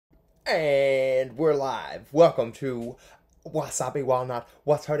And we're live. Welcome to Wasabi, Walnut,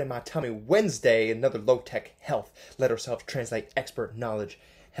 What's Hurting My Tummy Wednesday. Another low-tech health, let ourselves translate expert knowledge,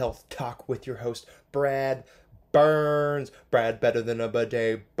 health talk with your host, Brad Burns. Brad better than a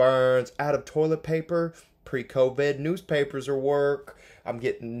bidet burns. Out of toilet paper, pre-COVID newspapers are work. I'm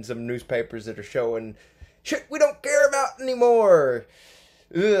getting some newspapers that are showing shit we don't care about anymore.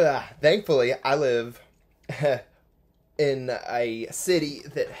 Ugh. Thankfully, I live in a city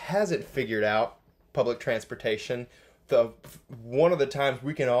that hasn't figured out public transportation. One of the times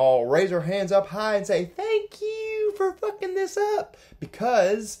we can all raise our hands up high and say, thank you for fucking this up.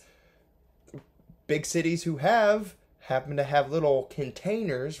 Because big cities who happen to have little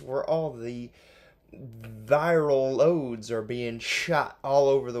containers where all the viral loads are being shot all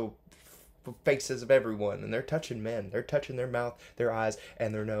over the faces of everyone. And they're touching men. They're touching their mouth, their eyes,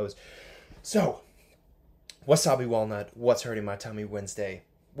 and their nose. So, Wasabi Walnut, What's Hurting My Tummy Wednesday.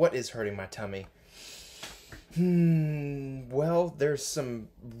 What is hurting my tummy? Well, there's some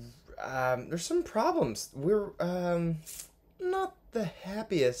problems. We're not the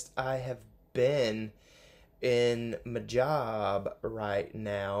happiest I have been in my job right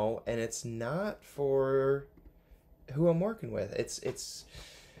now, and it's not for who I'm working with.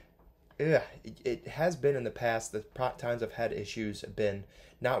 It has been in the past. The times I've had issues have been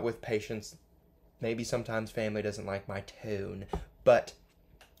not with patients. Maybe sometimes family doesn't like my tone, but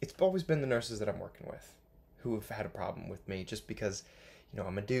it's always been the nurses that I'm working with who have had a problem with me just because,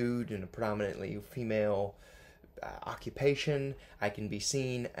 I'm a dude in a predominantly female occupation. I can be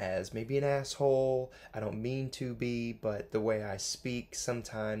seen as maybe an asshole. I don't mean to be, but the way I speak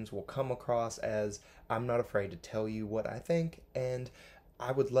sometimes will come across as I'm not afraid to tell you what I think, and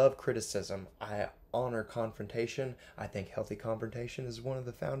I would love criticism. I honor confrontation. I think healthy confrontation is one of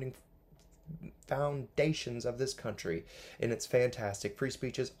the foundations of this country, and it's fantastic. Free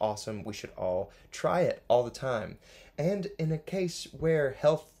speech is awesome. We should all try it all the time. And in a case where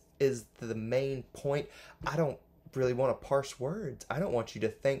health is the main point, I don't really want to parse words. I don't want you to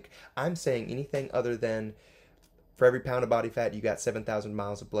think I'm saying anything other than for every pound of body fat you got 7,000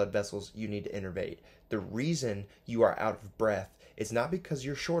 miles of blood vessels, you need to innervate. The reason you are out of breath is not because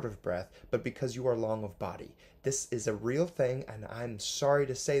you're short of breath, but because you are long of body. This is a real thing, and I'm sorry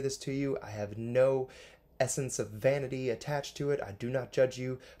to say this to you. I have no essence of vanity attached to it. I do not judge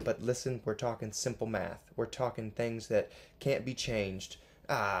you, but listen, we're talking simple math. We're talking things that can't be changed.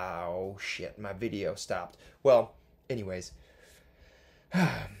 Oh, shit, my video stopped. Well, anyways,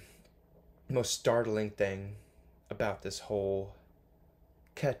 most startling thing about this whole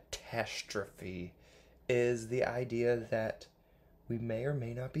catastrophe is the idea that we may or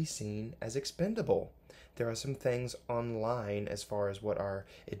may not be seen as expendable. There are some things online as far as what our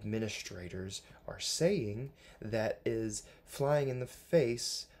administrators are saying that is flying in the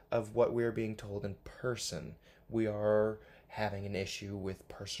face of what we're being told in person. We are having an issue with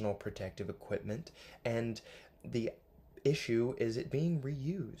personal protective equipment, and the issue is it being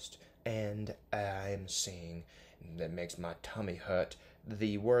reused. And I'm seeing, that makes my tummy hurt,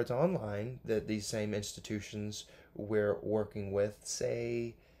 the words online that these same institutions we're working with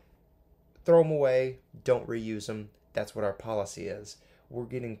say, throw them away, don't reuse them. That's what our policy is. We're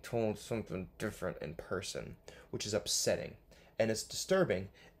getting told something different in person, which is upsetting, and it's disturbing,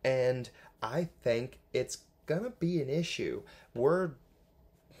 and I think it's gonna be an issue. We're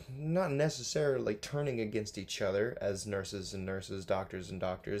not necessarily turning against each other as nurses and nurses, doctors and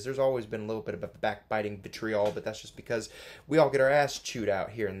doctors. There's always been a little bit of a backbiting vitriol, but that's just because we all get our ass chewed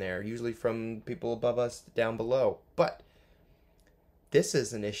out here and there, usually from people above us down below. But this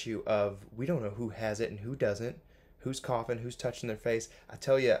is an issue of we don't know who has it and who doesn't, who's coughing, who's touching their face. I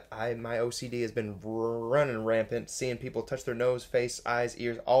tell you, my OCD has been running rampant, seeing people touch their nose, face, eyes,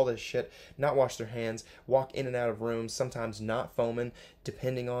 ears, all this shit, not wash their hands, walk in and out of rooms, sometimes not foaming,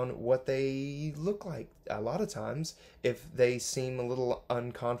 depending on what they look like. A lot of times, if they seem a little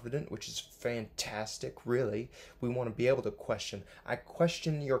unconfident, which is fantastic, really, we want to be able to question. I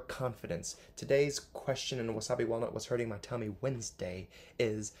question your confidence. Today's question in Wasabi Walnut, What's Hurting My Tummy Wednesday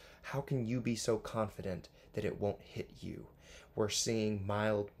is, how can you be so confident that it won't hit you? We're seeing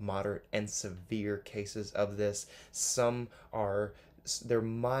mild, moderate, and severe cases of this. Some they're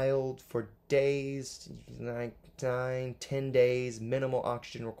mild for days, 9, 10 days, minimal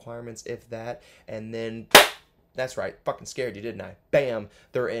oxygen requirements, if that, and then, that's right, fucking scared you, didn't I? Bam,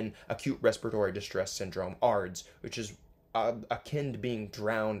 they're in acute respiratory distress syndrome, ARDS, which is akin to being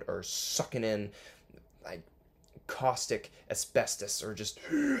drowned or sucking in, like, caustic asbestos, or just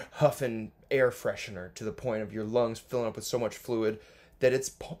huffing air freshener to the point of your lungs filling up with so much fluid that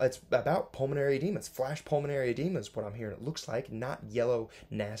it's about pulmonary edema. It's flash pulmonary edema is what I'm hearing. It looks like not yellow,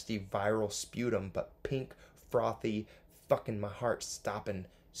 nasty, viral sputum, but pink, frothy, fucking my heart stopping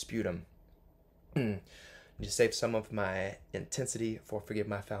sputum. Need to save some of my intensity for Forgive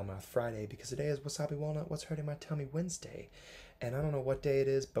My Foul Mouth Friday, because today is Wasabi Walnut What's Hurting My Tummy Wednesday. And I don't know what day it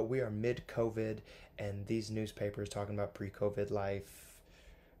is, but we are mid-COVID, and these newspapers talking about pre-COVID life,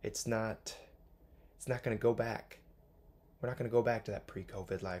 it's not going to go back. We're not going to go back to that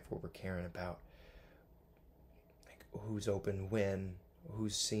pre-COVID life where we're caring about like who's open when,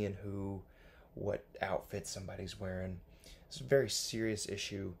 who's seeing who, what outfit somebody's wearing. It's a very serious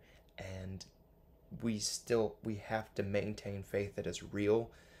issue, and we have to maintain faith that it's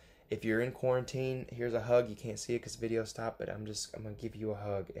real. If you're in quarantine, here's a hug. You can't see it because the video stopped, but I'm going to give you a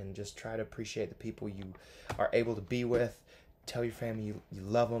hug, and just try to appreciate the people you are able to be with. Tell your family you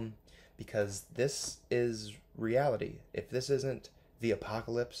love them, because this is reality. If this isn't the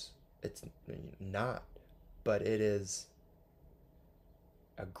apocalypse, it's not, but it is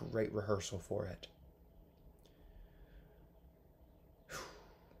a great rehearsal for it.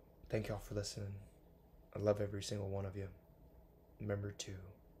 Thank y'all for listening. I love every single one of you. Remember to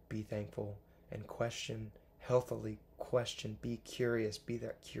be thankful and question, healthily question, be curious, be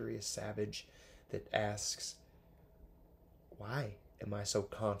that curious savage that asks, why am I so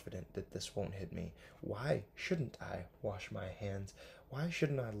confident that this won't hit me? Why shouldn't I wash my hands? Why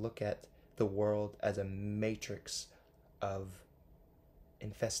shouldn't I look at the world as a matrix of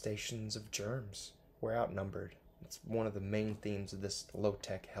infestations of germs? We're outnumbered. It's one of the main themes of this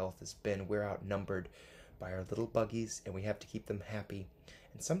low-tech health has been we're outnumbered by our little buggies, and we have to keep them happy.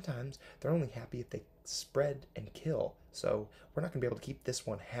 And sometimes they're only happy if they spread and kill. So we're not going to be able to keep this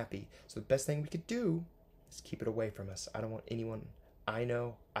one happy. So the best thing we could do is keep it away from us. I don't want anyone I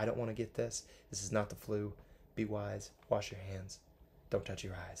know. I don't want to get this. This is not the flu. Be wise. Wash your hands. Don't touch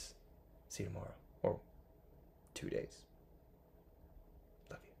your eyes. See you tomorrow. Or 2 days.